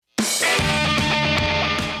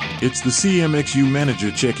It's the CMXU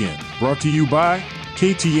Manager Check-In, brought to you by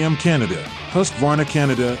KTM Canada, Husqvarna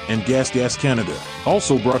Canada, and GasGas Canada.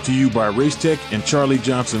 Also brought to you by Race Tech and Charlie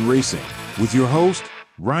Johnson Racing, with your host,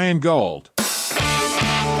 Ryan Gauld.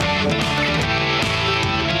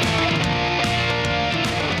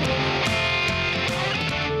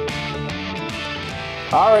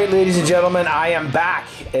 All right, ladies and gentlemen, I am back.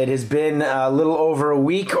 It has been a little over a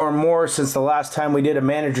week or more since the last time we did a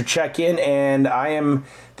manager check-in, and I am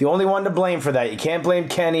the only one to blame for that. You can't blame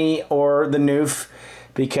Kenny or the Noof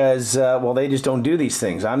because, they just don't do these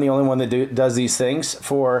things. I'm the only one that does these things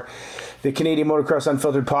for the Canadian Motocross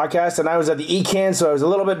Unfiltered podcast, and I was at the ECAN, so I was a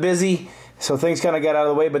little bit busy, so things kind of got out of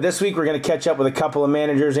the way. But this week we're going to catch up with a couple of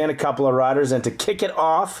managers and a couple of riders, and to kick it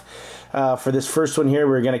off, for this first one here,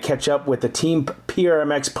 we're going to catch up with the Team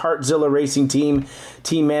PRMX Partzilla Racing Team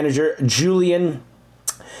manager, Julien.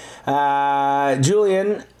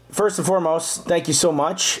 Julien, first and foremost, thank you so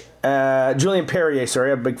much. Julien Perrier,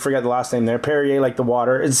 sorry, I forgot the last name there. Perrier, like the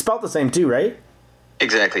water. It's spelled the same too, right?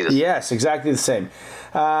 Exactly the same. Yes, exactly the same.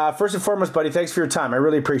 First and foremost, buddy, thanks for your time. I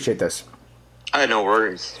really appreciate this. No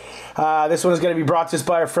worries. This one is going to be brought to us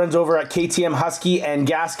by our friends over at KTM Husky and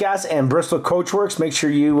GasGas and Bristol Coachworks. Make sure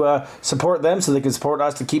you support them so they can support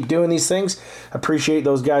us to keep doing these things. Appreciate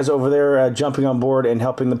those guys over there jumping on board and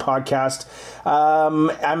helping the podcast.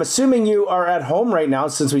 I'm assuming you are at home right now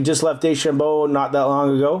since we just left Deschambault not that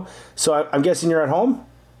long ago. So I'm guessing you're at home?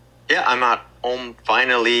 Yeah, I'm at home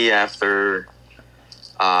finally after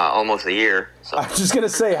almost a year. So. I was just going to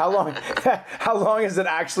say, how long has it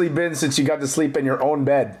actually been since you got to sleep in your own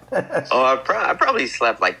bed? I probably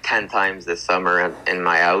slept like 10 times this summer in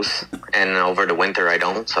my house, and over the winter I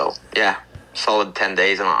don't. So, yeah, solid 10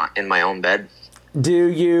 days in my own bed. Do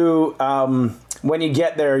you, when you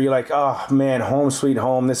get there, you're like, oh man, home sweet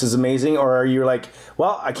home, this is amazing? Or are you like,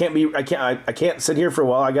 well, I can't sit here for a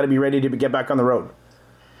while, I got to be ready to get back on the road?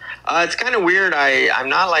 It's kind of weird. I'm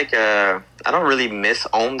not like I don't really miss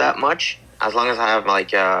home that much. As long as I have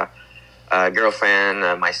like a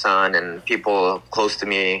girlfriend, my son, and people close to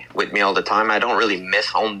me with me all the time, I don't really miss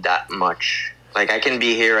home that much. Like I can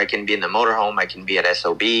be here, I can be in the motorhome, I can be at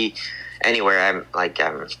SOB, anywhere. I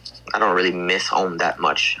don't really miss home that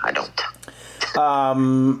much. I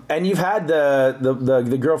don't. And you've had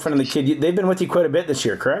the girlfriend and the kid. They've been with you quite a bit this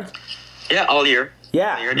year, correct? Yeah, all year.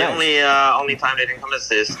 Yeah, the nice. only time they didn't come is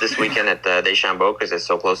this weekend at Deschambault because it's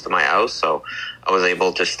so close to my house. So I was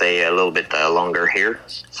able to stay a little bit longer here.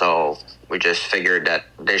 So we just figured that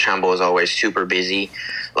Deschambault is always super busy,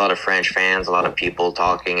 a lot of French fans, a lot of people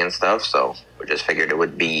talking and stuff. So we just figured it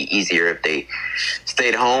would be easier if they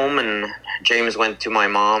stayed home. And James went to my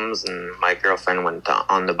mom's, and my girlfriend went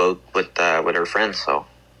on the boat with her friends. So.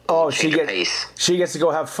 Oh, she gets to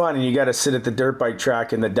go have fun, and you got to sit at the dirt bike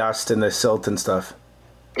track in the dust and the silt and stuff.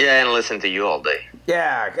 Yeah, and listen to you all day.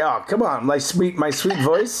 Yeah. Oh, come on. My sweet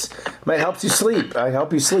voice might help you sleep. I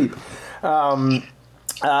help you sleep.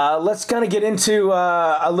 Let's kind of get into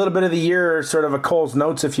a little bit of the year, sort of a Cole's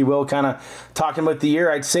notes, if you will, kind of talking about the year.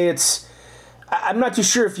 I'd say I'm not too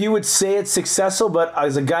sure if you would say it's successful, but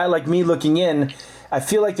as a guy like me looking in, I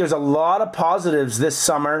feel like there's a lot of positives this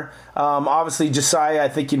summer. Obviously, Josiah, I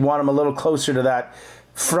think you'd want him a little closer to that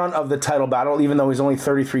front of the title battle, even though he's only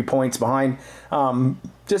 33 points behind.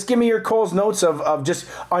 Just give me your Cole's notes of just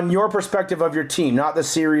on your perspective of your team, not the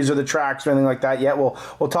series or the tracks or anything like that yet.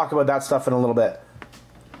 We'll talk about that stuff in a little bit.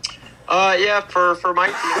 Yeah, for my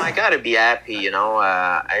team, I gotta be happy. You know,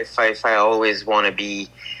 if I always want to be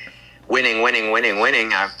winning,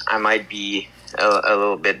 I might be a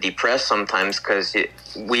little bit depressed sometimes because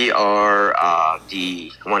we are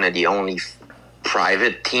one of the only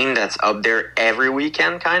private team that's up there every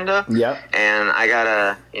weekend, kind of. Yeah. And I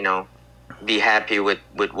gotta, be happy with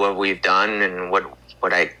what we've done and what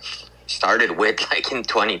I started with, like in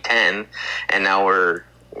 2010, and now we're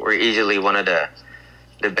easily one of the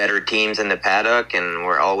better teams in the paddock, and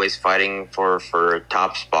we're always fighting for a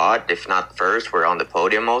top spot. If not first, we're on the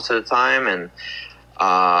podium most of the time. And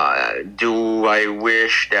do I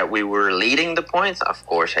wish that we were leading the points? Of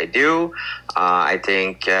course I do. I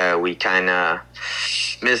think we kind of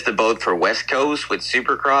missed the boat for West Coast with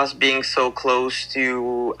Supercross being so close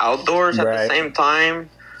to outdoors at the same time.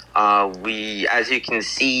 We, as you can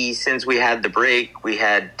see, since we had the break, we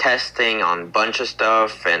had testing on a bunch of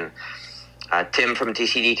stuff, and Tim from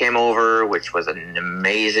TCD came over, which was an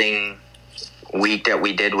amazing week that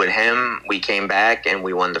we did with him. We came back and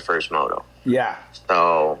we won the first moto. Yeah.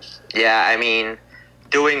 So, yeah, I mean,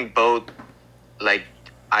 doing both, like,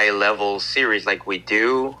 eye-level series like we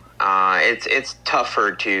do, It's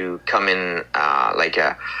tougher to come in like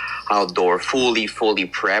a outdoor fully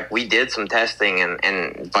prep. We did some testing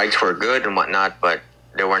and bikes were good and whatnot, but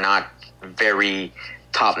they were not very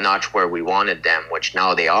top notch where we wanted them, which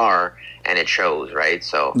now they are, and it shows, right?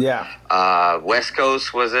 So West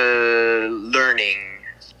Coast was a learning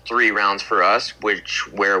 3 rounds for us,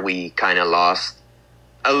 where we kind of lost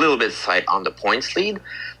a little bit sight on the points lead,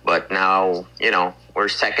 but now, we're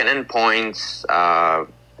second in points. None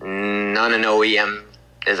an OEM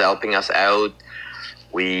is helping us out.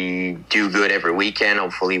 We do good every weekend.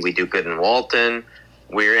 Hopefully we do good in Walton.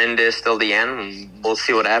 We're in this till the end. We'll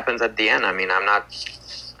see what happens at the end. I mean, I'm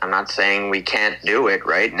not saying we can't do it,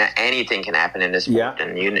 right? Anything can happen in this sport.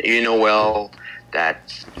 And you know well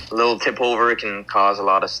that a little tip over can cause a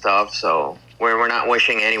lot of stuff. So we're not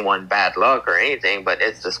wishing anyone bad luck or anything, but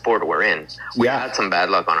it's the sport we're in. We had some bad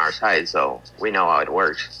luck on our side, so we know how it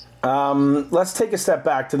works. Let's take a step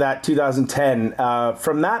back to that 2010.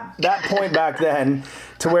 From that point back then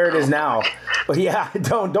to where it is now. But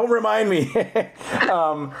don't remind me.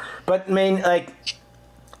 But man,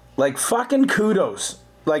 like fucking kudos.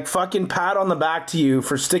 Like fucking pat on the back to you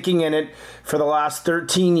for sticking in it for the last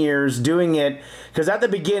 13 years, doing it. Because at the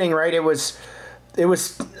beginning, right, it was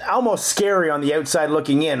almost scary on the outside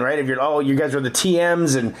looking in, right? If you guys are the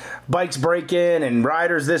TMs and bikes break in and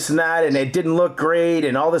riders this and that, and it didn't look great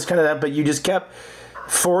and all this kind of that, but you just kept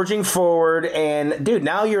forging forward. And dude,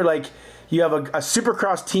 now you're like, you have a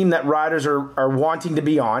supercross team that riders are wanting to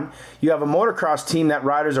be on. You have a motocross team that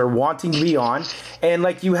riders are wanting to be on. And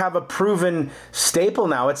like you have a proven staple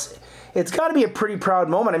now. It's got to be a pretty proud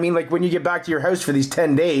moment. I mean, like when you get back to your house for these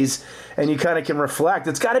 10 days and you kind of can reflect,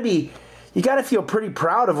 you got to feel pretty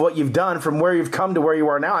proud of what you've done from where you've come to where you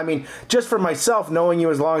are now. I mean, just for myself, knowing you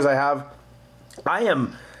as long as I have, I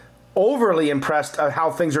am overly impressed at how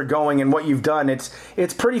things are going and what you've done.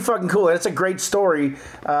 It's pretty fucking cool, and it's a great story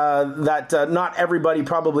that not everybody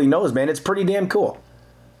probably knows, man. It's pretty damn cool.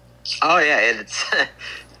 Oh yeah,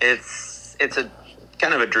 it's a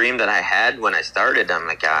kind of a dream that I had when I started. I'm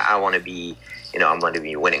like, I want to be, I'm going to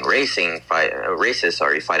be winning races,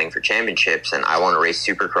 fighting for championships, and I want to race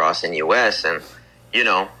Supercross in the US, and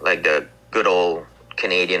like the good old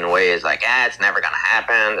Canadian way is like, it's never going to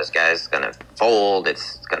happen. This guy's going to fold.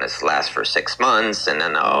 It's going to last for 6 months. And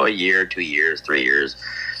then, a year, 2 years, 3 years.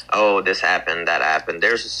 Oh, this happened, that happened.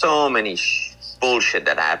 There's so many bullshit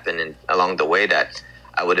that happened along the way that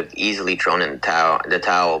I would have easily thrown in the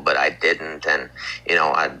towel, but I didn't. And,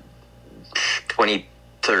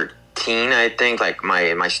 2013, I think, like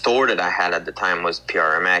my store that I had at the time was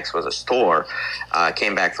PRMX, was a store.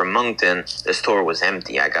 Came back from Moncton, the store was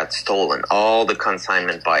empty. I got stolen. All the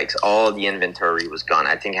consignment bikes, all the inventory was gone.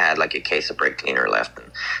 I think I had like a case of brake cleaner left.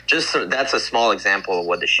 And that's a small example of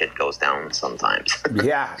what the shit goes down sometimes.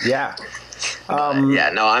 Yeah.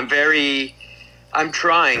 I'm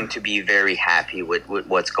trying to be very happy with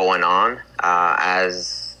what's going on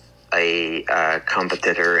as a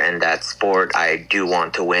competitor in that sport. I do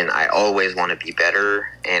want to win. I always want to be better,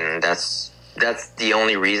 and that's the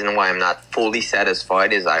only reason why I'm not fully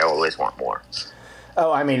satisfied, is I always want more.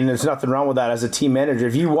 Oh, I mean, there's nothing wrong with that as a team manager.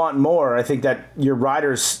 If you want more, I think that your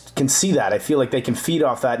riders can see that. I feel like they can feed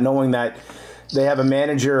off that, knowing that they have a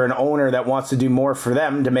manager, an owner that wants to do more for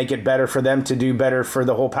them, to make it better for them, to do better for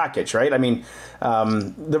the whole package, right? I mean,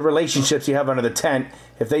 the relationships you have under the tent,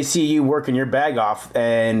 if they see you working your bag off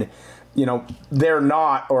and they're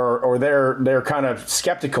not, or they're kind of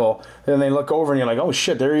skeptical, then they look over and you're like, oh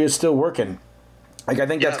shit, there he is still working. Like, I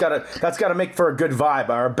think that's gotta make for a good vibe,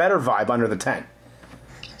 or a better vibe under the tent.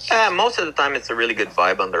 Most of the time it's a really good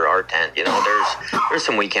vibe under our tent. There's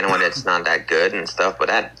some weekend when it's not that good and stuff, but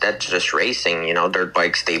that's just racing. Dirt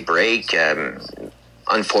bikes, they break.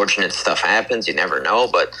 Unfortunate stuff happens. You never know,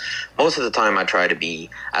 but most of the time I try to be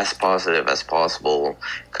as positive as possible,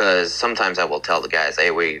 because sometimes I will tell the guys, hey,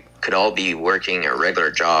 we could all be working a regular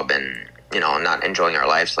job and not enjoying our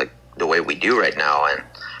lives like the way we do right now. And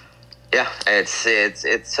yeah, it's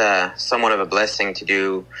somewhat of a blessing to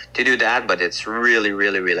do that, but it's really,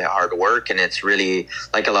 really, really hard work, and it's really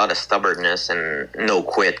like a lot of stubbornness and no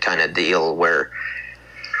quit kind of deal where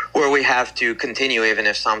we have to continue, even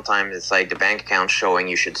if sometimes it's like the bank account showing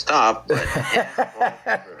you should stop. But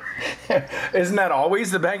yeah. Isn't that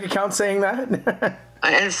always the bank account saying that?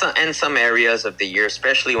 And some areas of the year,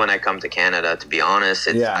 especially when I come to Canada, to be honest,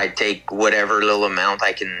 I take whatever little amount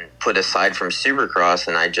I can put aside from Supercross,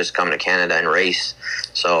 and I just come to Canada and race.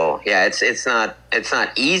 So yeah, it's not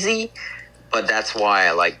easy, but that's why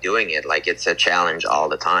I like doing it. Like, it's a challenge all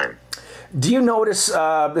the time. Do you notice,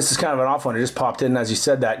 this is kind of an off one, it just popped in as you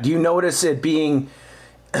said that, do you notice it being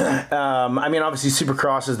I mean, obviously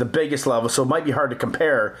Supercross is the biggest level, so it might be hard to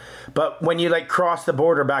compare. But when you like cross the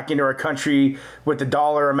border back into our country with the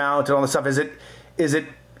dollar amount and all this stuff, is it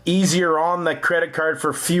easier on the credit card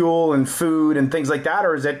for fuel and food and things like that,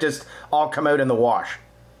 or is it just all come out in the wash?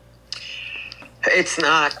 It's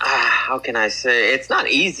not, how can I say, it's not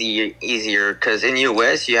easier because in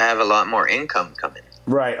US you have a lot more income coming.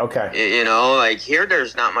 Right, okay. You know, like here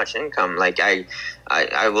there's not much income. Like I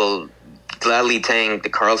will gladly thank the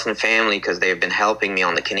Carlson family because they've been helping me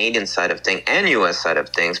on the Canadian side of things and US side of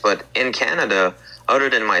things. But in Canada, other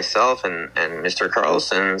than myself and Mr.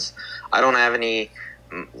 Carlson's, I don't have any,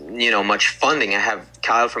 much funding. I have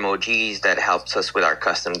Kyle from OGs that helps us with our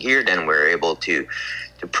custom gear. Then we're able to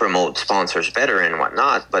promote sponsors better and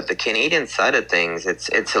whatnot. But the Canadian side of things, it's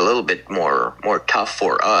a little bit more tough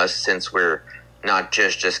for us since we're not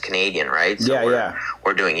just Canadian, right? So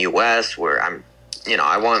we're doing US where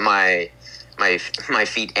I want my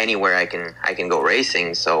feet anywhere I can go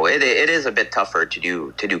racing. So it is a bit tougher to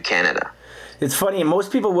do Canada. It's funny,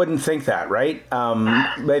 most people wouldn't think that, right?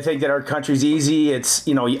 They think that our country's easy. It's,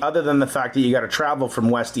 other than the fact that you got to travel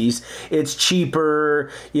from west to east, it's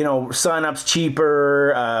cheaper, sign-up's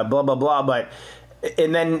cheaper, blah, blah, blah. But,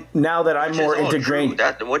 and then now that I'm more integrated.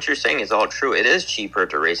 What you're saying is all true. It is cheaper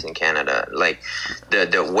to race in Canada. Like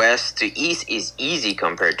the west to east is easy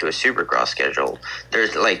compared to a supercross schedule.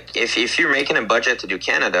 There's like, if you're making a budget to do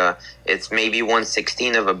Canada, it's maybe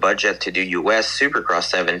 1/16 of a budget to do US supercross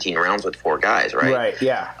 17 rounds with 4 guys, right? Right,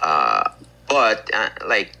 yeah. But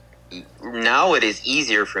now it is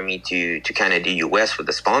easier for me to kind of do US with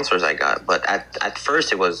the sponsors I got. But at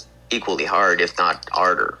first it was equally hard, if not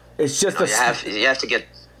harder. It's just you have to get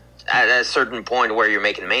at a certain point where you're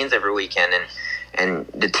making mains every weekend and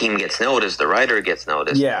the team gets noticed, the rider gets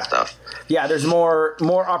noticed and stuff. Yeah, there's more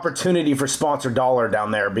opportunity for sponsor dollar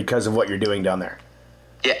down there because of what you're doing down there.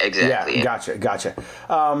 Yeah, exactly. Yeah, gotcha.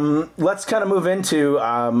 Let's kind of move into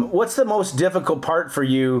what's the most difficult part for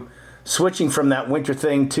you switching from that winter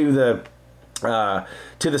thing to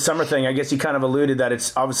the summer thing. I guess you kind of alluded that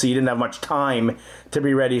it's obviously you didn't have much time to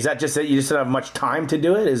be ready. Is that just that you just didn't have much time to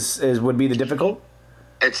do it? Is would be the difficult?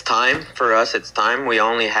 It's time for us. It's time. We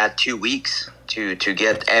only had 2 weeks to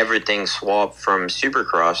get everything swapped from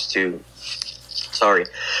Supercross to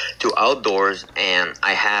outdoors, and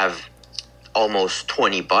I have almost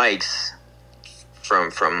 20 bikes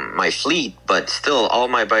from my fleet, but still all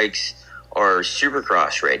my bikes are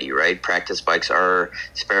Supercross ready, right? Practice bikes are,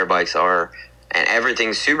 spare bikes are, and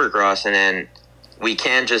everything's Supercross. And then we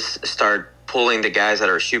can't just start pulling the guys that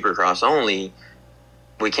are Supercross only.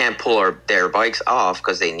 We can't pull their bikes off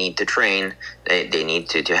because they need to train. They need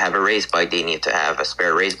to have a race bike. They need to have a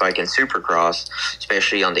spare race bike in Supercross,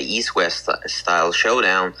 especially on the East-West style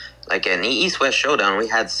showdown. Like an East-West showdown, we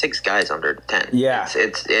had 6 guys under the tent. Yeah.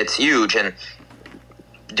 It's huge. And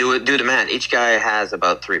do the math. Each guy has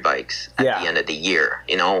about 3 bikes at the end of the year,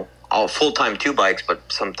 all full-time 2 bikes, but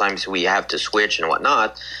sometimes we have to switch and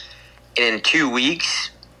whatnot. In 2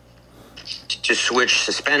 weeks, to switch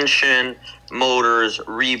suspension, motors,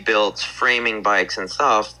 rebuilds, framing bikes and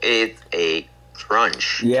stuff, it's a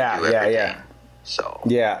crunch. Yeah. So.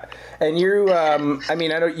 Yeah. And you, I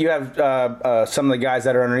know you have some of the guys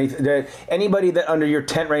that are underneath. Anybody that under your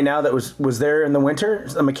tent right now that was there in the winter,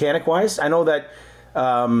 mechanic-wise? I know that,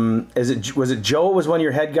 was it Joe was one of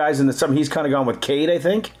your head guys in the summer? He's kind of gone with Cade, I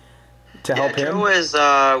think, to help him. Joe was,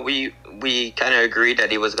 we kind of agreed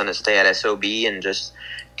that he was going to stay at SOB and just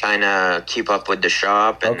kind of keep up with the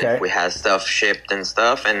shop, and if we had stuff shipped and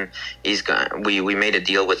stuff, and we made a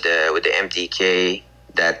deal with the MTK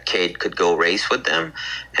that Cade could go race with them,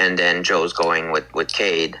 and then Joe's going with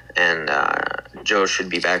Cade, and Joe should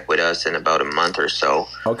be back with us in about a month or so.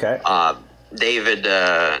 David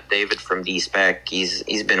from D-Spec,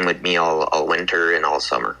 he's been with me all winter and all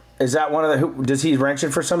summer. Is that one of the, does he wrench it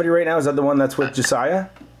for somebody right now? Is that the one that's with Josiah?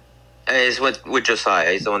 Is with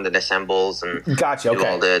Josiah. He's the one that assembles and do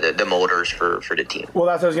all the motors for the team. Well,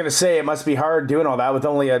 that's what I was going to say. It must be hard doing all that with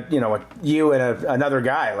only you and another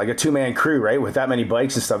guy, like a 2-man crew, right? With that many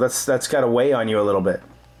bikes and stuff. That's got to weigh on you a little bit.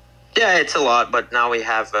 Yeah, it's a lot. But now we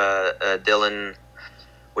have Dylan,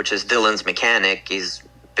 which is Dylan's mechanic. He's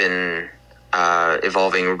been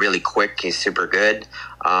evolving really quick. He's super good.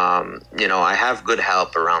 I have good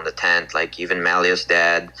help around the tent. Like even Malia's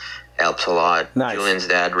dad helps a lot. Nice. Julian's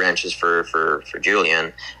dad wrenches for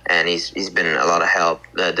Julien, and he's been a lot of help.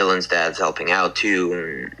 Dylan's dad's helping out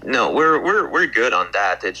too. No, we're good on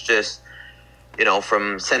that. It's just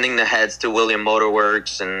from sending the heads to William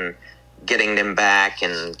Motorworks and getting them back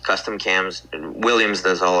and custom cams. Williams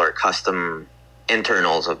does all our custom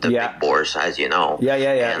internals of the big bores, as you know.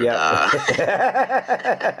 Yeah.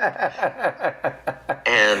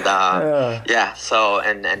 So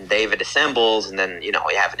and David assembles, and then you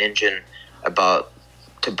have an engine about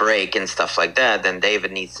to break and stuff like that. Then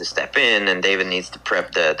David needs to step in, and David needs to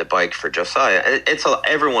prep the bike for Josiah.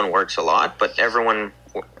 Everyone works a lot, but everyone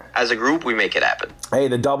as a group we make it happen. Hey,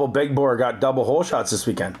 the double big bore got double hole shots this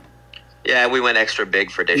weekend. Yeah, we went extra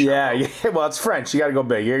big for this. Yeah. Well, it's French. You got to go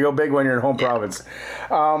big. You got to go big when you're in home province.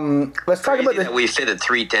 Let's talk about we fitted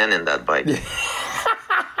 310 in that bike.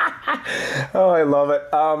 Oh, I love it.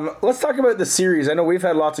 Let's talk about the series. I know we've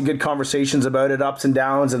had lots of good conversations about it, ups and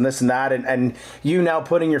downs and this and that, and you now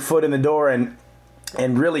putting your foot in the door and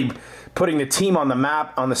really putting the team on the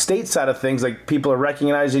map on the state side of things. Like, people are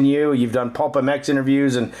recognizing you. You've done Pulp MX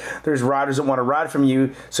interviews, and there's riders that want to ride from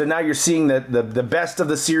you. So now you're seeing the best of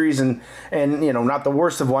the series, and not the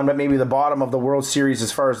worst of one, but maybe the bottom of the World Series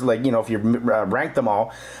as far as if you rank them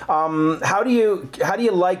all. How do you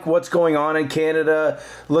like what's going on in Canada,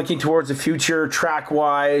 looking towards the future,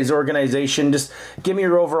 track-wise, organization? Just give me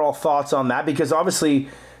your overall thoughts on that, because obviously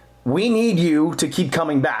we need you to keep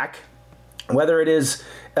coming back, whether it is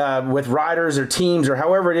with riders or teams or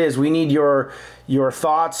however it is. We need your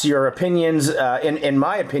thoughts, your opinions. In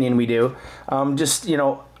my opinion, we do.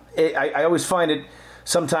 I always find it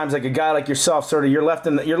sometimes, like a guy like yourself, sort of you're left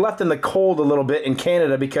in the cold a little bit in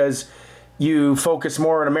Canada because you focus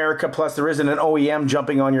more in America. Plus, there isn't an OEM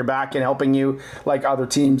jumping on your back and helping you like other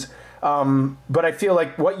teams. But I feel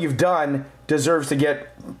like what you've done deserves to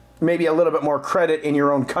get maybe a little bit more credit in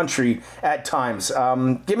your own country at times.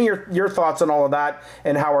 Give me your thoughts on all of that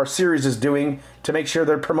and how our series is doing to make sure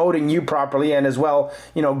they're promoting you properly and as well,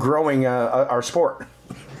 growing our sport.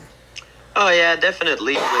 Oh yeah,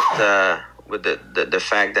 definitely. With the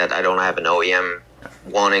fact that I don't have an OEM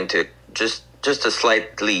wanting to just to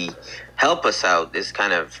slightly help us out is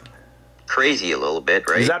kind of crazy a little bit,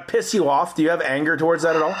 right? Does that piss you off? Do you have anger towards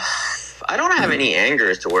that at all? I don't have any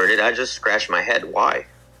anger toward it. I just scratch my head. Why?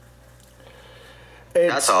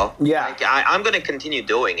 That's all. Yeah. Like, I'm going to continue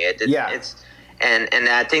doing it. And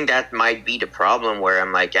I think that might be the problem where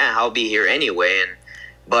I'm like, yeah, I'll be here anyway.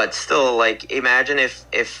 But still, like, imagine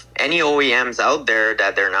if any OEMs out there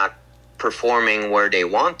that they're not performing where they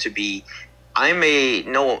want to be. I may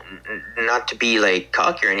not to be like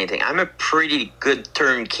cocky or anything. I'm a pretty good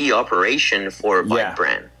turnkey operation for a bike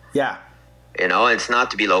brand. Yeah. It's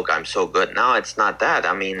not to be like, I'm so good. No, it's not that.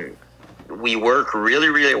 I mean, we work really,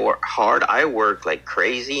 really hard. I work like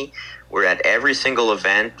crazy. We're at every single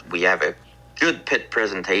event. We have a good pit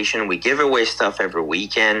presentation. We give away stuff every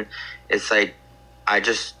weekend. It's like,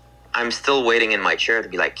 I'm still waiting in my chair to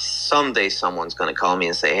be like, someday someone's going to call me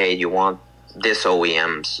and say, hey, you want this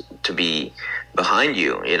OEMs to be behind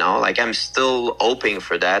you? Like, I'm still hoping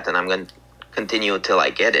for that, and I'm going to continue until I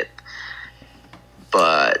get it.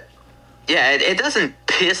 But yeah, it doesn't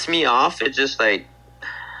piss me off. It just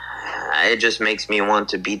it just makes me want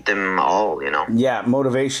to beat them all, Yeah,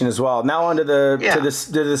 motivation as well. Now onto to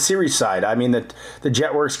the series side. I mean, the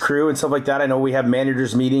Jetworks crew and stuff like that. I know we have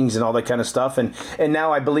managers meetings and all that kind of stuff. And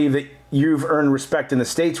now I believe that you've earned respect in the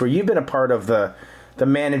States where you've been a part of the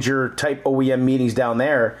manager type OEM meetings down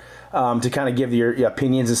there to kind of give your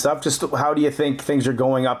opinions and stuff. Just how do you think things are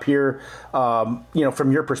going up here, from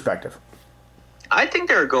your perspective? I think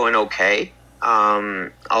they're going okay.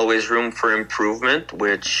 Always room for improvement,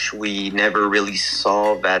 which we never really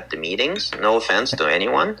saw at the meetings. No offense to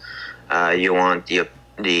anyone. You want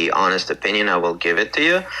the honest opinion, I will give it to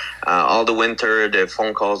you. All the winter, the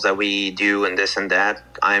phone calls that we do and this and that,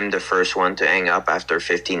 I'm the first one to hang up after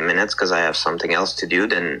 15 minutes because I have something else to do.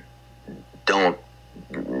 Then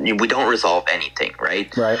we don't resolve anything,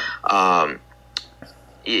 right? Right.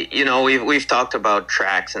 We've talked about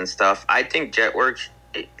tracks and stuff. I think Jetworks,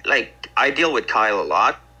 I deal with Kyle a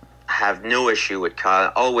lot. Have no issue with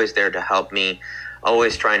Kyle. Always there to help me.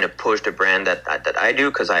 Always trying to push the brand that I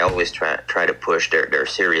do, because I always try to push their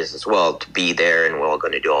series as well to be there, and we're all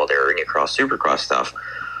going to do all their Arena Cross, Supercross stuff.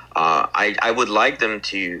 I would like them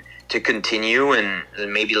to continue and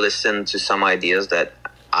maybe listen to some ideas that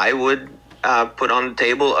I would put on the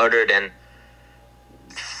table, other than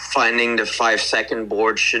finding the 5-second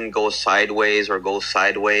board shouldn't go sideways or go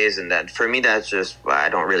sideways. And that, for me, that's just, I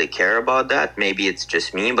don't really care about that. Maybe it's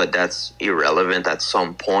just me, but that's irrelevant at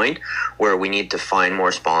some point where we need to find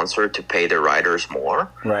more sponsor to pay the riders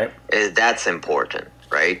more. Right. That's important,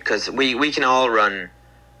 right? Because we can all run,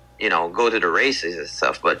 go to the races and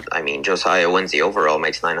stuff. But I mean, Josiah wins the overall,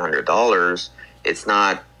 makes $900. It's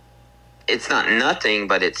not nothing,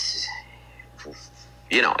 but it's,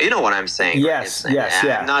 you know what I'm saying. Yes, right?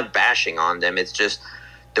 Yeah. I'm not bashing on them. It's just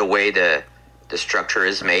the way the the structure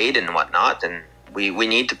is made and whatnot, and we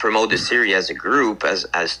need to promote the series as a group,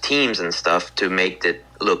 as teams and stuff, to make it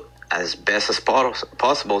look as best as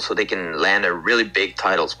possible, so they can land a really big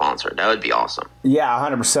title sponsor. That would be awesome. Yeah,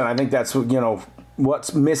 100%. I think that's,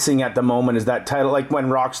 what's missing at the moment is that title. Like when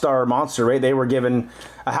Rockstar or Monster, right? They were given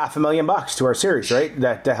 $500,000 to our series, right?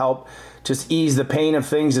 That to help just ease the pain of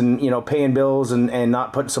things and, paying bills and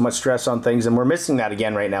not putting so much stress on things. And we're missing that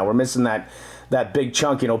again right now. We're missing that big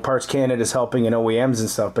chunk. Parts Canada's helping in OEMs and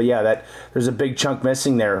stuff. But yeah, there's a big chunk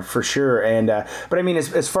missing there for sure. And but I mean,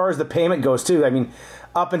 as far as the payment goes too, I mean,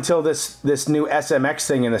 up until this new SMX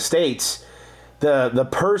thing in the States, the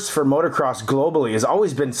purse for motocross globally has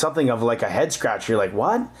always been something of like a head scratcher. You're like,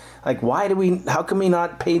 what? Like, how can we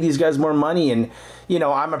not pay these guys more money? And,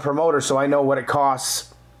 I'm a promoter, so I know what it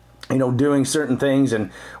costs, doing certain things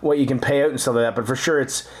and what you can pay out and stuff like that. But for sure,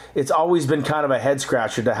 it's always been kind of a head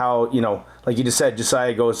scratcher to how, like you just said,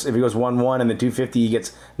 Josiah if he goes 1-1 and the 250, he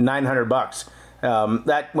gets $900.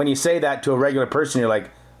 That when you say that to a regular person, you're like,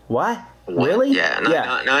 what? Really? Yeah,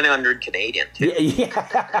 900 Canadian too.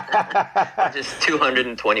 Yeah. Just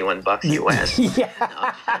 $221 US. Yeah.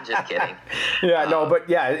 No, I'm just kidding. Yeah, but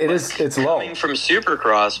yeah, it's low. Coming from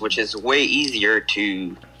Supercross, which is way easier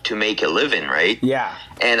to make a living, right? Yeah.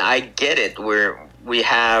 And I get it, where we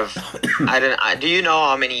have do you know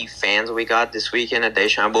how many fans we got this weekend at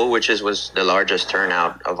Deschambault, which was the largest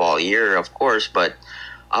turnout of all year, of course, but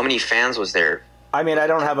how many fans was there? I mean, I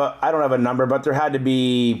don't have a number, but there had to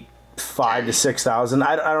be 5,000 to 6,000.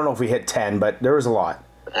 I don't know if we hit 10, but there was a lot.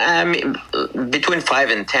 I mean, between 5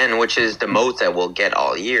 and 10, which is the most that we'll get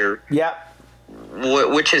all year. Yeah.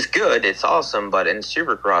 Which is good. It's awesome. But in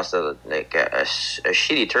Supercross, like a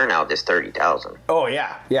shitty turnout is 30,000. Oh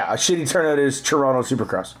yeah. A shitty turnout is Toronto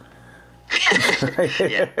Supercross.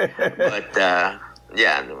 Yeah. But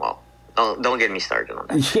well, don't get me started on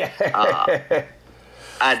that. Yeah.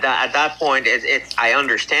 At that point, I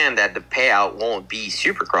understand that the payout won't be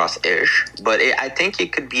Supercross-ish, but I think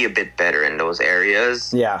it could be a bit better in those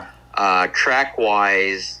areas. Yeah.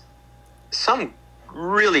 Track-wise, some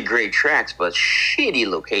really great tracks, but shitty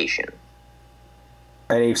location.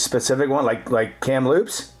 Any specific one, like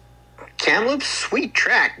Kamloops? Kamloops, sweet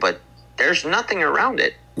track, but there's nothing around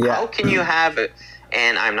it. Yeah. How can you have it?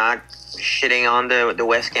 And I'm not shitting on the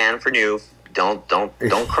West Can for new. Don't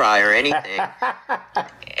cry or anything.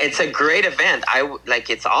 It's a great event.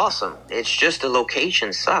 It's awesome. It's just the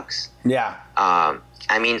location sucks. Yeah.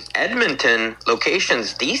 I mean, Edmonton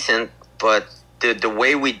location's decent, but the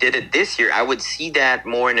way we did it this year, I would see that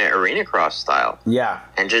more in an arena cross style. Yeah.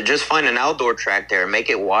 And just find an outdoor track there, make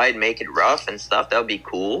it wide, make it rough and stuff. That would be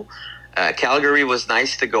cool. Calgary was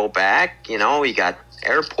nice to go back. You got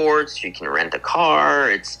airports. You can rent a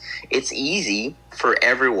car. It's easy for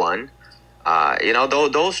everyone.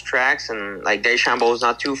 Those tracks, and like Deschambault is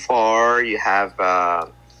not too far. You have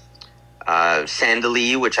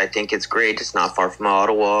Sandali, which I think is great. It's not far from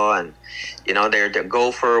Ottawa, and they're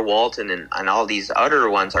Gopher, Walton, and all these other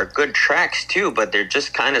ones are good tracks too. But they're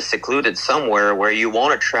just kind of secluded somewhere where you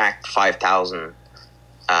won't attract 5,000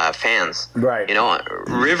 fans. Right.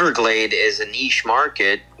 Riverglade is a niche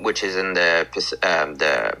market, which is in the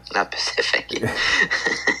not Pacific,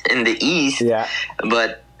 in the east. Yeah.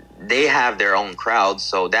 But they have their own crowd,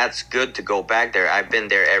 so that's good to go back there. I've been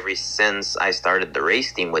there ever since I started the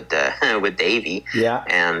race team with Davey. Yeah.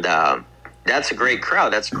 And that's a great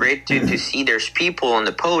crowd. That's great to see. There's people on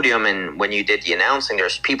the podium, and when you did the announcing,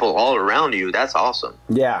 there's people all around you. That's awesome.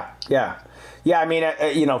 Yeah. I mean,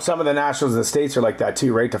 some of the nationals in the States are like that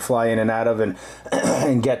too, right? To fly in and out of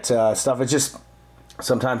and get stuff. It's just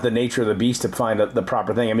sometimes the nature of the beast to find the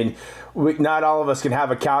proper thing. I mean, not all of us can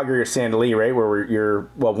have a Calgary or Sandali, right? Where you're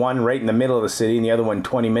one right in the middle of the city and the other one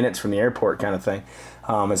 20 minutes from the airport kind of thing.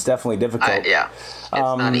 It's definitely difficult. It's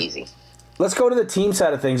not easy. Let's go to the team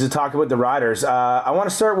side of things and talk about the riders. I want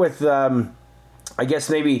to start with, I guess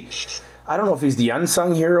maybe, I don't know if he's the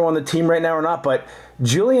unsung hero on the team right now or not, but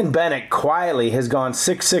Julien Bennett quietly has gone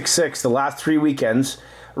 6-6-6 the last 3 weekends,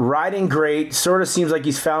 riding great. Sort of seems like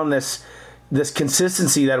he's found this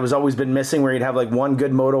consistency that was always been missing, where he'd have like one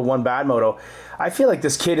good moto, one bad moto. I feel like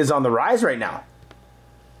this kid is on the rise right now.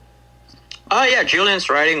 Oh, yeah, Julian's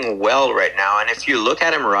riding well right now. And if you look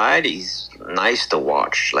at him ride, he's nice to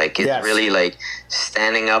watch. Like, he's really, like,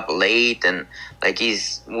 standing up late. And, like,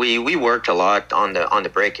 we worked a lot on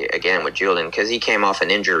the break again with Julien, because he came off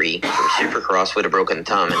an injury from Supercross with a broken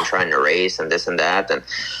thumb and trying to race and this and that. And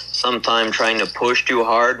sometimes trying to push too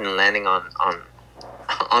hard and landing on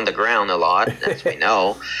the ground a lot, as we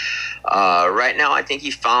know. Right now, I think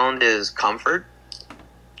he found his comfort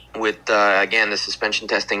with, again, the suspension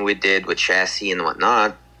testing we did with chassis and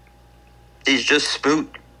whatnot. he's just smooth.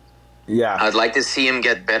 Yeah. I'd like to see him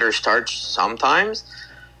get better starts sometimes.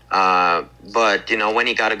 But, when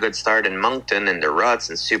he got a good start in Moncton and the ruts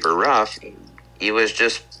and super rough, he was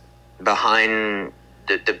just behind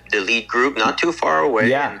the lead group, not too far away.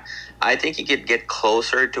 Yeah. And I think he could get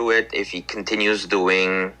closer to it if he continues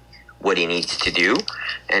doing what he needs to do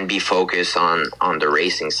and be focused on the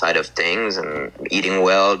racing side of things and eating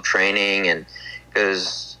well, training, and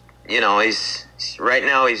because, he's right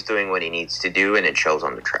now he's doing what he needs to do, and it shows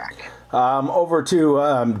on the track. Over to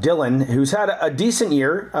Dylan, who's had a decent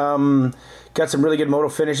year. Got some really good moto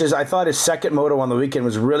finishes. I thought his second moto on the weekend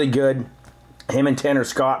was really good. Him and Tanner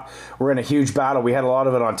Scott were in a huge battle. We had a lot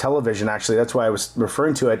of it on television, actually. That's why I was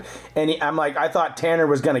referring to it. And I thought Tanner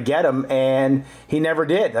was going to get him, and he never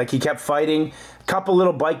did. Like, he kept fighting. A couple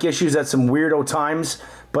little bike issues at some weirdo times.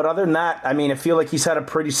 But other than that, I feel like he's had a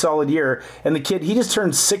pretty solid year. And the kid, he just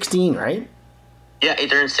turned 16, right? Yeah, he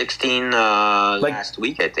turned 16 last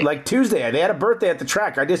week, I think. Like Tuesday. They had a birthday at the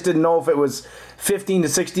track. I just didn't know if it was 15 to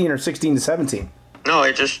 16 or 16 to 17. No,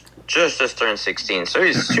 it just turned 16. So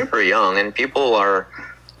he's super young, and people are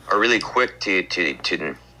really quick to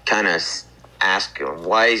kind of ask,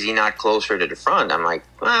 why is he not closer to the front? I'm like,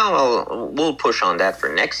 well, we'll push on that for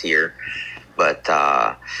next year. But,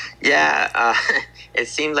 it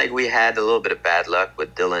seemed like we had a little bit of bad luck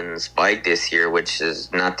with Dylan's bike this year, which is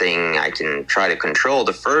nothing I can try to control.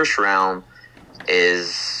 The first round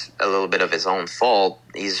is a little bit of his own fault.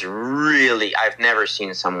 I've never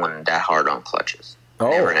seen someone that hard on clutches.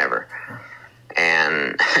 Oh. Never.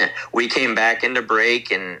 And we came back into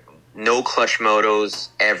break and no clutch motos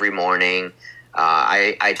every morning.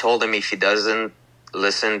 I told him if he doesn't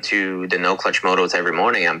listen to the no clutch motos every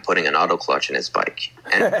morning, I'm putting an auto clutch in his bike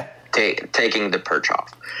and taking the perch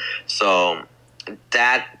off. So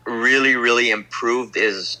that really, really improved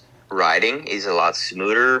his riding. He's a lot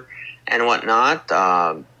smoother and whatnot.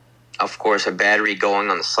 Of course, a battery going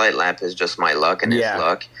on the slight lap is just my luck and his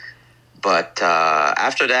luck. But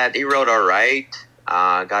after that, he rode all right.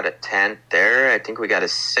 Got a 10th there. I think we got a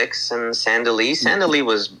 6th in Sandali. Sandali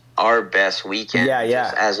was our best weekend.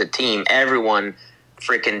 Yeah. As a team, everyone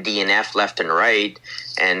freaking DNF left and right.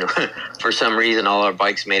 And for some reason, all our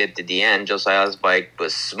bikes made it to the end. Josiah's bike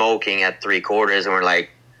was smoking at 3/4, and we're like,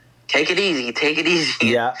 take it easy.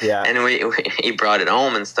 Yeah. And he brought it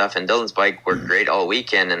home and stuff. And Dylan's bike worked great all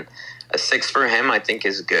weekend. And a 6 for him, I think,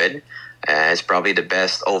 is good. It's probably the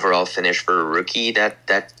best overall finish for a rookie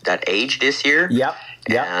that age this year. Yep.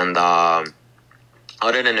 And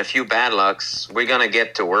other than a few bad lucks, we're gonna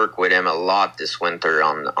get to work with him a lot this winter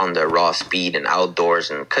on the raw speed and outdoors,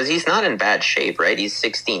 and because he's not in bad shape, right? He's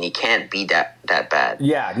 16. He can't be that bad.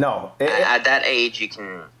 Yeah. No. At that age, you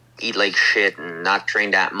can eat like shit and not train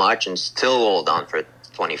that much and still hold on for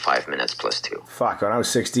 25 minutes plus 2. Fuck. When I was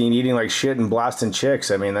 16, eating like shit and blasting chicks.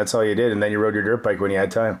 That's all you did, and then you rode your dirt bike when you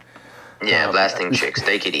had time. Yeah, blasting chicks.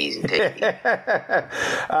 Take it easy.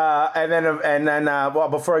 And then,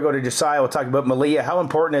 before I go to Josiah, we'll talk about Malia. How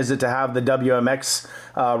important is it to have the WMX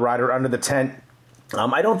rider under the tent?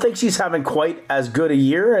 I don't think she's having quite as good a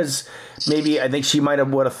year as maybe I think she would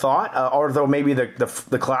have thought, although maybe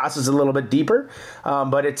the class is a little bit deeper.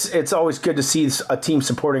 But it's always good to see a team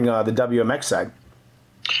supporting the WMX side.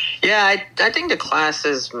 Yeah, I think the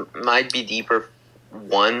classes might be deeper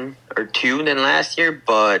 1 or 2 than last year,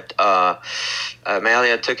 but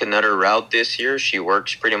Amalia took another route this year. She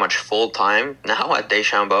works pretty much full time now at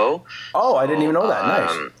Deschambault. Oh, I didn't even know that.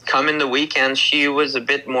 Nice. Coming the weekend, she was a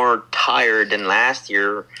bit more tired than last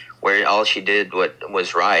year, where all she did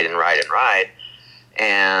was ride,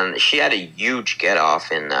 and she had a huge get off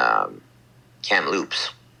in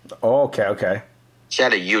Kamloops. Oh, okay. She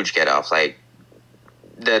had a huge get off. Like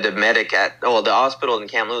the medic the hospital in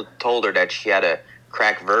Kamloops told her that she had a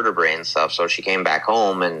cracked vertebrae and stuff, so she came back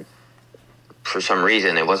home, and for some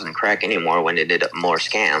reason it wasn't cracked anymore when they did more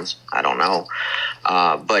scans. I don't know,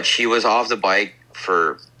 but she was off the bike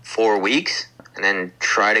for 4 weeks, and then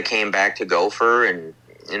came back to Gopher, and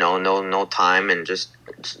no time, and just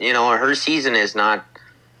her season is not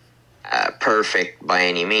perfect by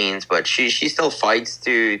any means, but she still fights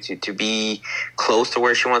to be close to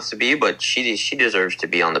where she wants to be, but she deserves to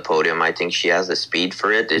be on the podium. I think she has the speed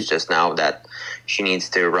for it. It's just now that she needs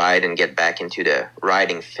to ride and get back into the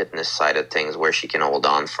riding fitness side of things where she can hold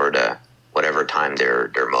on for the whatever time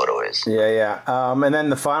their moto is. Yeah. And then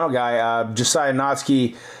the final guy, Josiah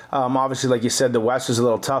Notsky, obviously, like you said, the West is a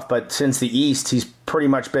little tough, but since the East, he's pretty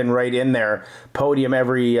much been right in there. Podium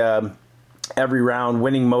every round,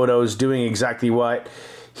 winning motos, doing exactly what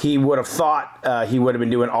he would have thought he would have been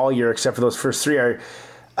doing all year, except for those first 3.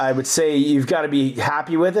 I would say you've got to be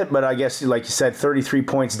happy with it, but I guess, like you said, 33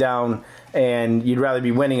 points down, and you'd rather be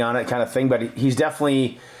winning on it kind of thing. But he's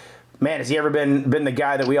definitely, man, has he ever been the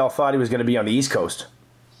guy that we all thought he was going to be on the East Coast?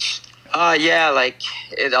 Yeah, like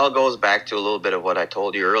it all goes back to a little bit of what I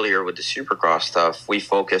told you earlier with the supercross stuff. We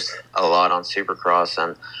focused a lot on supercross,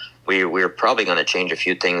 and we're probably going to change a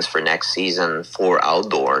few things for next season for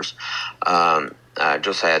outdoors.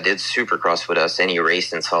 Josiah did supercross with us, and he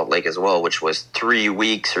raced in Salt Lake as well, which was 3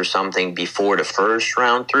 weeks or something before the first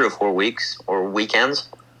round, 3 or 4 weeks or weekends.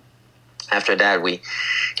 After that, we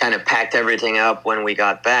kind of packed everything up when we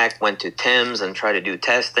got back, went to Tim's and tried to do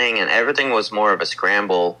testing, and everything was more of a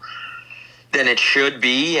scramble than it should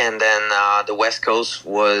be. And then the West Coast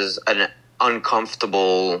was an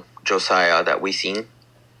uncomfortable Josiah that we seen.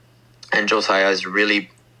 And Josiah is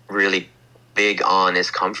really, really big on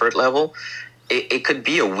his comfort level. It could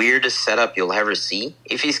be a weirdest setup you'll ever see.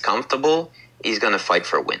 If he's comfortable, he's going to fight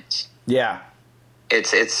for wins. Yeah.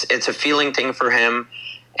 It's a feeling thing for him.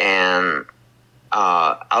 And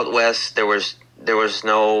out west, there was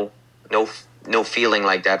no feeling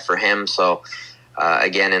like that for him. So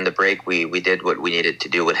again, in the break, we did what we needed to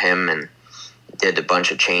do with him and did a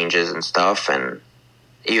bunch of changes and stuff. And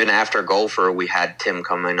even after Gopher, we had Tim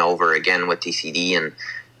coming over again with TCD and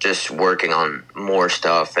just working on more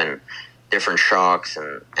stuff and different shocks,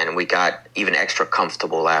 and we got even extra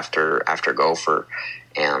comfortable after Gopher.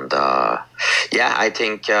 And I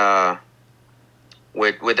think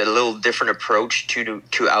with a little different approach to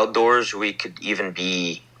outdoors, we could even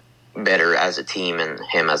be better as a team and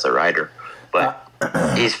him as a rider. But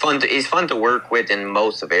he's fun to work with in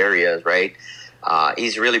most of areas, right?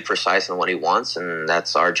 He's really precise in what he wants, and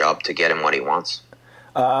that's our job to get him what he wants.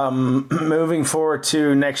 Moving forward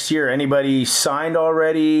to next year, anybody signed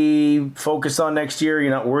already? Focused on next year?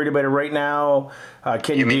 You're not worried about it right now?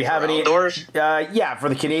 Do you have any outdoors? Yeah, for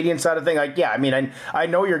the Canadian side of thing. Like, yeah, I mean, I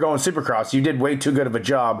know you're going Supercross. You did way too good of a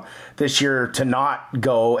job this year to not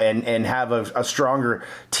go and have a stronger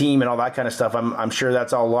team and all that kind of stuff. I'm sure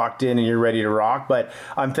that's all locked in and you're ready to rock. But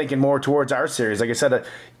I'm thinking more towards our series. Like I said,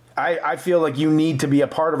 I feel like you need to be a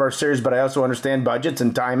part of our series, but I also understand budgets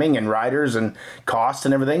and timing and riders and costs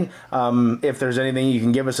and everything. If there's anything you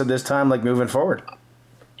can give us at this time, like moving forward.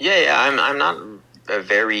 Yeah. I'm not a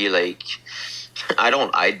very I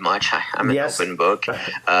don't hide much. I'm an open book.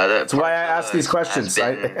 That's why I ask these questions.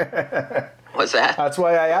 What's that? That's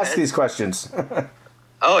why I ask these questions.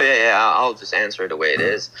 Oh, yeah. I'll just answer it the way it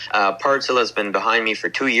is. Partzilla's been behind me for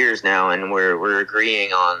 2 years now, and we're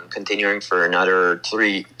agreeing on continuing for another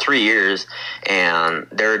three years. And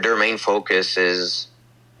their main focus is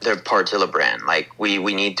the Partzilla brand. Like, we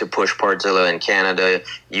need to push Partzilla in Canada,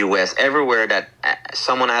 US, everywhere that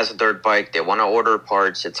someone has a dirt bike, they want to order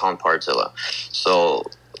parts, it's on Partzilla. So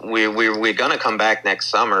we're going to come back next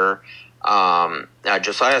summer.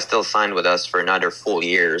 Josiah still signed with us for another full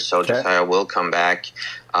year, so okay. Josiah will come back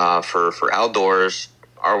for outdoors.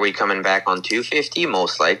 Are we coming back on 250?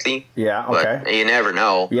 Most likely. Yeah, okay. But you never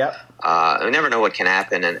know. Yep. You never know what can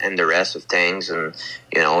happen and the rest of things, and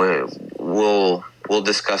we'll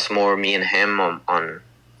discuss more, me and him, on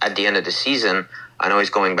at the end of the season. I know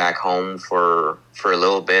he's going back home for a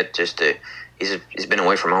little bit. He's been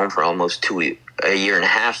away from home for almost a year and a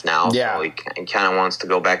half now. Yeah. So he kind of wants to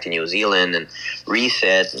go back to New Zealand and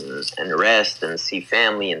reset and rest and see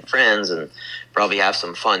family and friends and probably have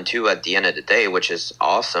some fun too at the end of the day, which is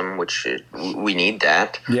awesome, which we need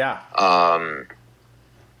that. Yeah.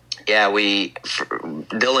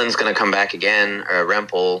 Dylan's going to come back again,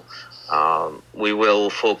 Rempel. We will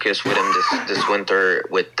focus with him this winter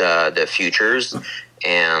with the futures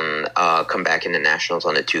and come back in the nationals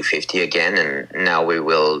on the 250 again. And now we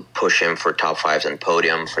will push him for top fives and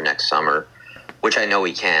podium for next summer, which I know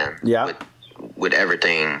he can. Yeah. With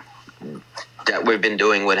everything that we've been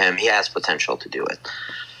doing with him, he has potential to do it.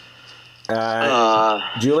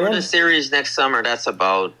 Julien? For the series next summer, that's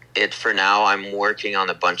about it for now. I'm working on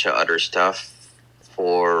a bunch of other stuff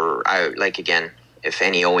if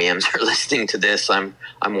any OEMs are listening to this, I'm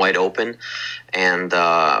wide open, and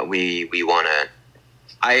we want to.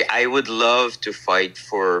 I would love to fight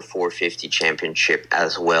for 450 championship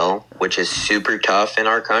as well, which is super tough in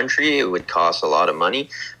our country. It would cost a lot of money,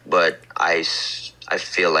 but I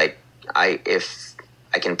feel like if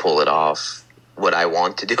I can pull it off, what I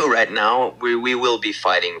want to do right now, we will be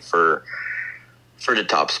fighting for the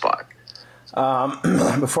top spot.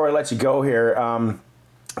 Before I let you go here,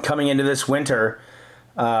 coming into this winter,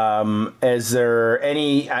 is there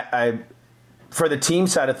any for the team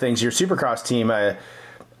side of things, your Supercross team?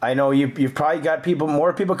 I know you've probably got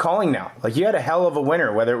more people calling now. Like, you had a hell of a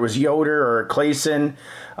winter, whether it was Yoder or Clayson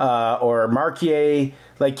or Marquier.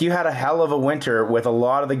 Like, you had a hell of a winter with a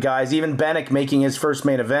lot of the guys, even Bennick making his first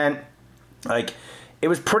main event. Like, it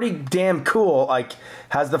was pretty damn cool. Like,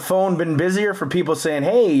 has the phone been busier for people saying,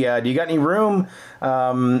 hey, do you got any room?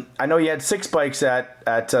 I know you had 6 bikes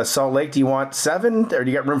at Salt Lake. Do you want 7? Or do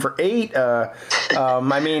you got room for 8?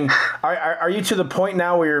 I mean, are you to the point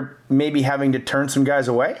now where you're maybe having to turn some guys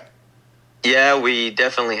away? Yeah, we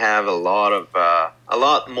definitely have a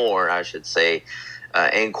lot more, I should say,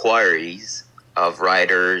 inquiries of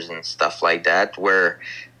riders and stuff like that, where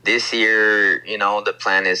this year, the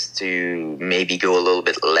plan is to maybe go a little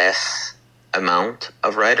bit less amount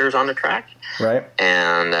of riders on the track, right?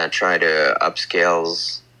 And try to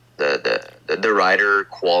upscale the rider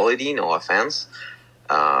quality. No offense,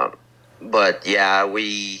 but yeah,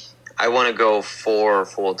 I want to go 4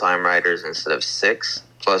 full-time riders instead of 6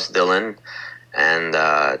 plus Dylan, and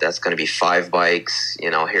that's going to be 5 bikes,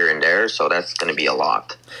 here and there. So that's going to be a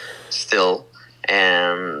lot still,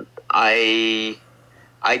 and I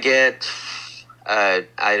get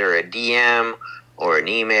either a DM or an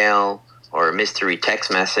email or a mystery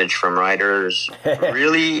text message from riders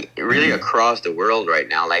really across the world right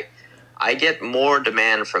now. Like, I get more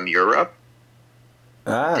demand from Europe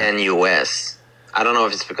than US. I don't know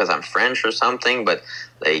if it's because I'm French or something, but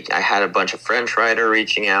like, I had a bunch of French riders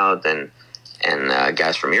reaching out and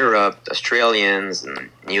guys from Europe, Australians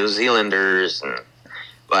and New Zealanders,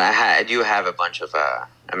 but I do have a bunch of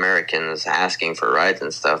Americans asking for rides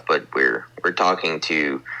and stuff, but we're talking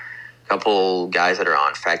to a couple guys that are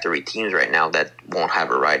on factory teams right now that won't have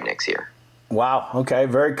a ride next year. Wow. Okay.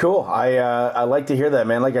 Very cool. I like to hear that,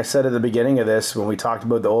 man. Like I said at the beginning of this, when we talked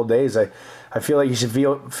about the old days, I feel like you should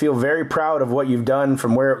feel very proud of what you've done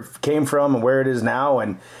from where it came from and where it is now,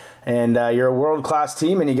 and you're a world-class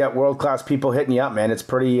team and you got world-class people hitting you up, man. It's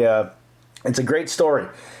pretty. It's a great story.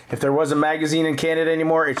 If there was a magazine in Canada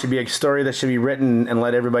anymore, it should be a story that should be written and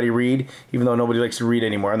let everybody read, even though nobody likes to read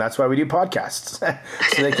anymore. And that's why we do podcasts.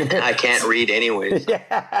 So they can I can't read anyways.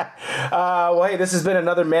 Yeah. Well, hey, this has been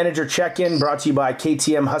another Manager Check-In brought to you by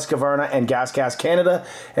KTM, Husqvarna, and GasGas Canada.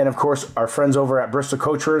 And, of course, our friends over at Bristol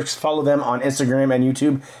Coachworks. Follow them on Instagram and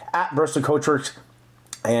YouTube at Bristol Coachworks.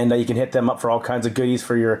 And you can hit them up for all kinds of goodies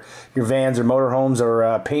for your vans or motorhomes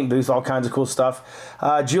or paint booths, all kinds of cool stuff.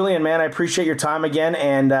 Julien, man, I appreciate your time again,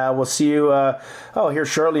 and we'll see you here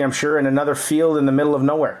shortly, I'm sure, in another field in the middle of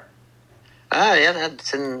nowhere. Yeah,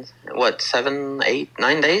 that's in, 7, 8,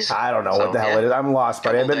 9 days? I don't know what the hell it is. I'm lost,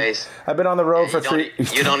 buddy. I've been on the road for 3...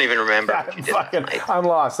 You don't even remember what you did. I'm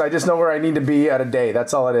lost. I just know where I need to be at a day.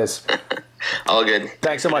 That's all it is. All good.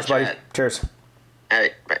 Thanks so much, buddy. Cheers. All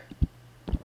right, bye.